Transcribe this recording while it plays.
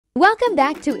Welcome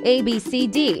back to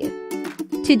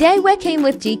ABCD. Today we came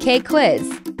with GK quiz.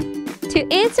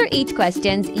 To answer each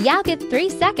question, you'll get 3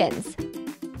 seconds.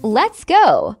 Let's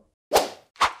go!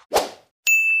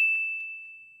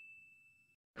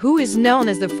 Who is known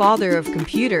as the father of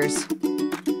computers?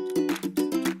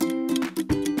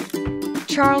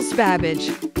 Charles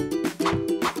Babbage.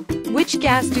 Which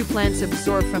gas do plants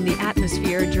absorb from the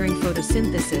atmosphere during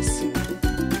photosynthesis?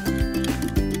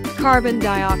 Carbon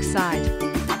dioxide.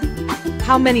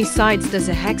 How many sides does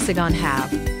a hexagon have?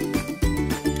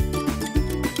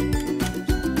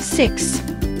 6.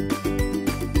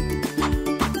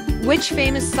 Which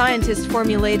famous scientist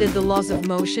formulated the laws of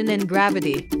motion and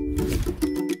gravity?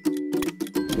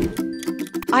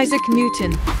 Isaac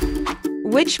Newton.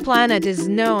 Which planet is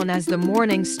known as the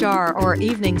morning star or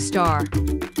evening star?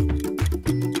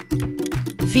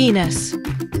 Venus.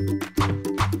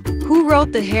 Who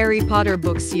wrote the Harry Potter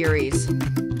book series?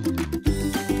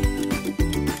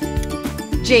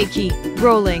 J.K.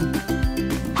 Rowling.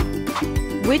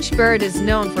 Which bird is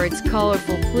known for its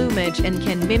colorful plumage and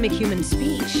can mimic human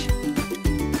speech?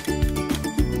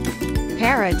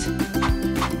 Parrot.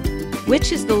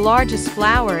 Which is the largest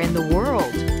flower in the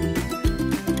world?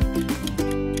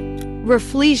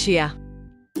 Rafflesia.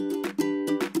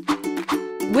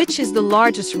 Which is the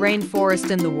largest rainforest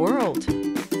in the world?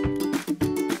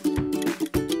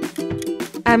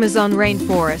 Amazon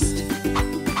rainforest.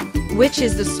 Which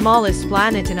is the smallest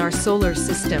planet in our solar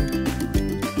system?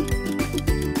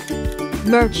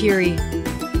 Mercury.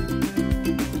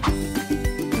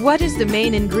 What is the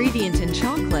main ingredient in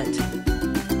chocolate?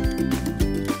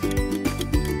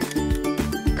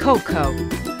 Cocoa.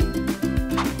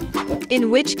 In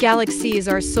which galaxy is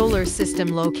our solar system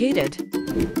located?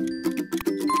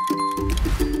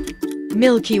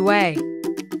 Milky Way.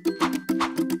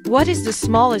 What is the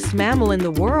smallest mammal in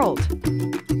the world?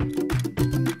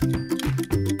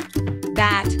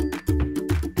 Bat.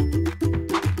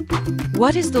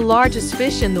 What is the largest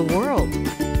fish in the world?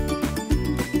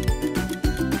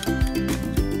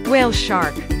 Whale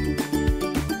shark.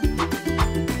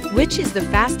 Which is the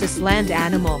fastest land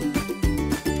animal?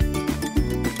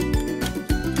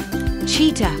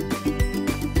 Cheetah.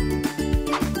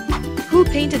 Who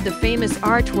painted the famous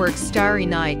artwork Starry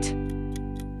Night?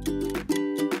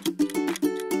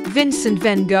 Vincent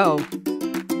van Gogh.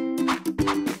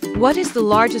 What is the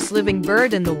largest living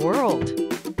bird in the world?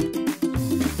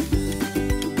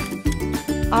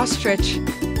 Ostrich.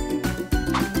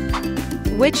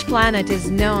 Which planet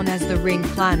is known as the ring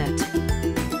planet?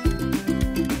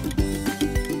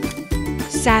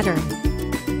 Saturn.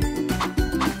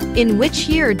 In which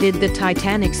year did the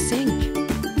Titanic sink?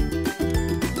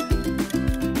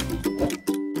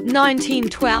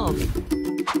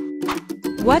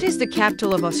 1912. What is the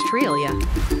capital of Australia?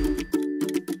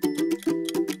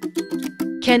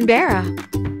 Canberra.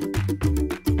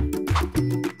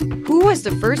 Who was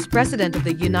the first president of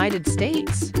the United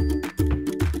States?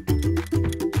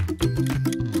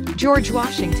 George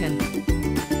Washington.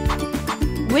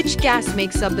 Which gas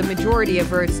makes up the majority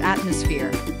of Earth's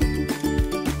atmosphere?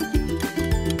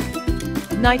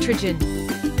 Nitrogen.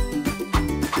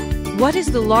 What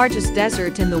is the largest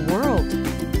desert in the world?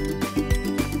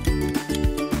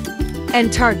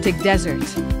 Antarctic Desert.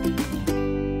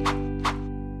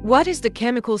 What is the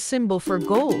chemical symbol for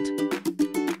gold?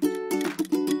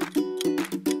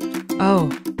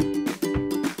 O.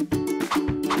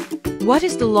 What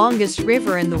is the longest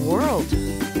river in the world?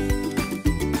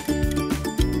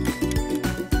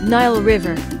 Nile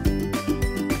River.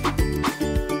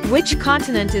 Which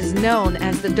continent is known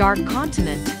as the Dark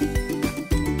Continent?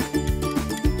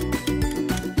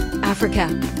 Africa.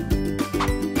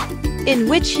 In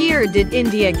which year did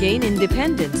India gain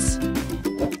independence?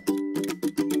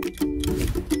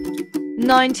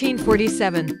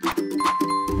 1947.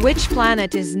 Which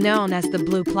planet is known as the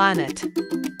blue planet?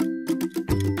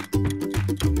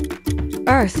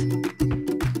 Earth.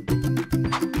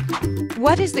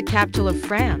 What is the capital of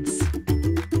France?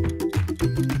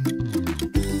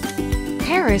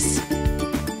 Paris.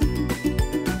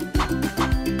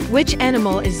 Which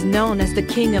animal is known as the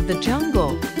king of the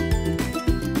jungle?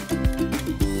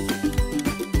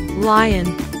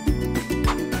 Lion.